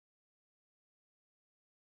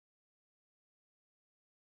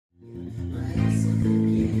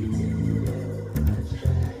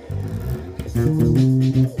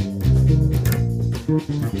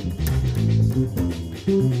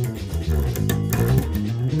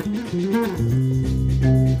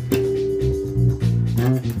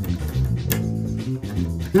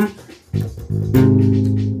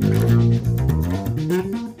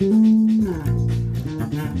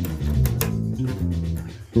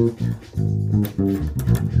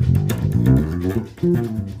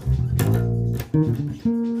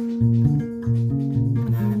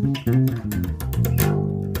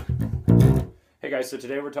Hey guys, so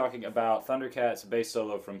today we're talking about Thundercat's bass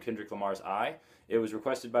solo from Kendrick Lamar's I. It was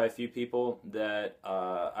requested by a few people that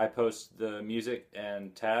I post the music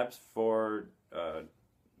and tabs for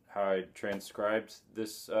how I transcribed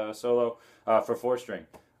this solo for 4-string.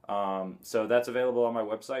 So that's available on my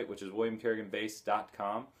website, which is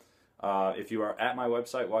williamcarriganbass.com. If you are at my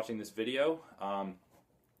website watching this video,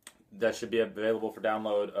 that should be available for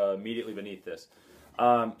download immediately beneath this.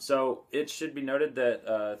 So it should be noted that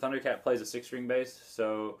Thundercat plays a 6-string bass,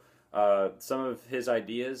 so some of his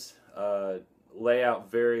ideas lay out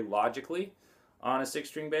very logically on a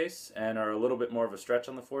 6-string bass and are a little bit more of a stretch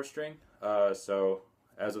on the 4-string. So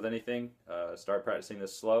as with anything, start practicing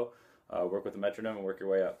this slow, work with the metronome and work your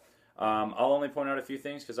way up. I'll only point out a few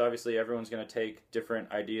things because obviously everyone's going to take different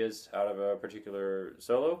ideas out of a particular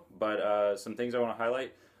solo, but some things I want to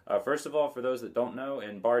highlight. First of all, for those that don't know,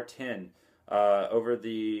 in bar 10, over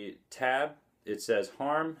the tab it says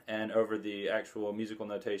harm, and over the actual musical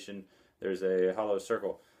notation there's a hollow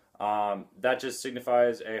circle. That just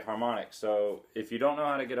signifies a harmonic. So if you don't know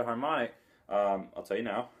how to get a harmonic, I'll tell you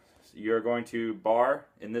now. You're going to bar,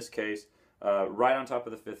 in this case, right on top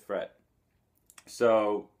of the 5th fret.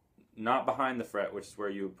 So not behind the fret, which is where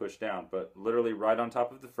you would push down, but literally right on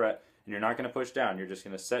top of the fret, and you're not going to push down. You're just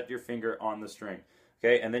going to set your finger on the string.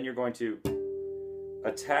 Okay, and then you're going to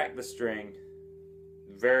attack the string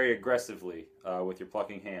very aggressively with your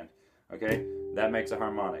plucking hand. Okay, that makes a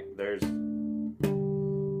harmonic. There's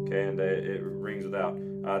okay, and it rings without.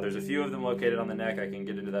 There's a few of them located on the neck. I can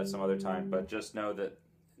get into that some other time, but just know that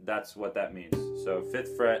that's what that means. So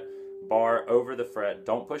 5th fret, bar over the fret,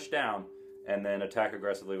 don't push down, and then attack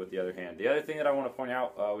aggressively with the other hand. The other thing that I want to point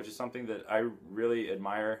out, which is something that I really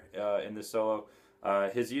admire in this solo,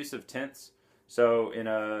 his use of tenths. So in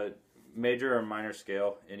a major or minor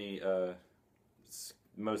scale,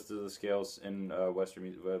 most of the scales in Western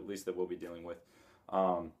music, at least that we'll be dealing with,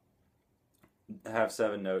 have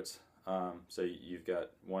 7 notes. So you've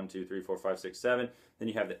got 1, 2, 3, 4, 5, 6, 7. Then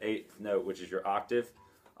you have the 8th note, which is your octave.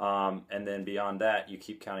 And then beyond that, you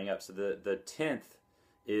keep counting up. So the 10th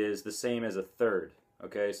is the same as a 3rd.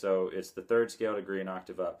 Okay, so it's the 3rd scale degree, an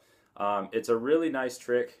octave up. It's a really nice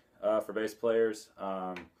trick for bass players,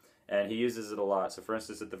 and he uses it a lot. So for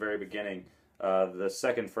instance, at the very beginning, the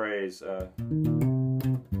 2nd phrase, sorry,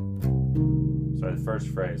 the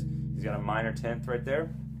 1st phrase, he's got a minor 10th right there.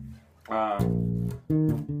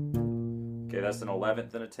 Okay, that's an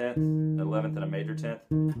 11th and a 10th, an 11th and a major 10th.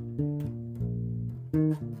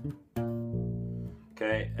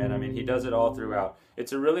 Okay, and I mean, he does it all throughout.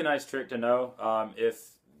 It's a really nice trick to know.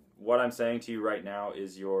 If what I'm saying to you right now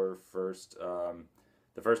is your first,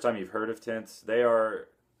 the first time you've heard of tenths, they are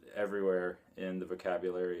everywhere in the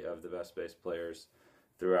vocabulary of the best bass players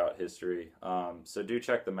throughout history. So do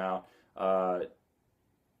check them out.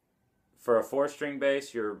 For a 4-string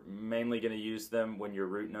bass, you're mainly going to use them when your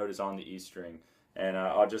root note is on the E string. And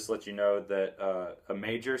I'll just let you know that a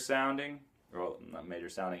major sounding, well, not major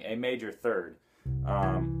sounding, a major 3rd,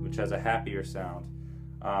 which has a happier sound,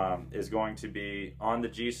 is going to be on the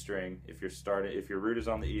G string. If your root is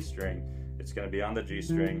on the E string, it's going to be on the G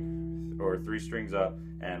string, or 3 strings up,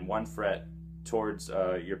 and 1 fret towards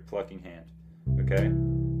your plucking hand. Okay.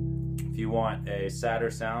 If you want a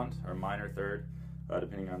sadder sound, or minor 3rd,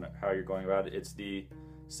 depending on how you're going about it, it's the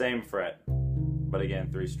same fret, but again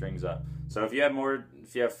 3 strings up. So if you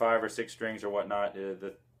have 5 or 6 strings or whatnot,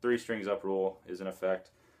 the 3 strings up rule is in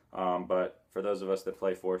effect. But for those of us that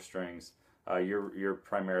play 4 strings, you're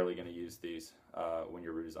primarily going to use these when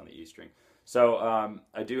your root is on the E string. So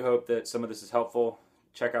I do hope that some of this is helpful.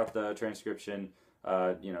 Check out the transcription.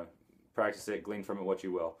 Practice it, glean from it what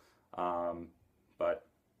you will. But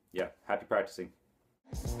yeah, happy practicing.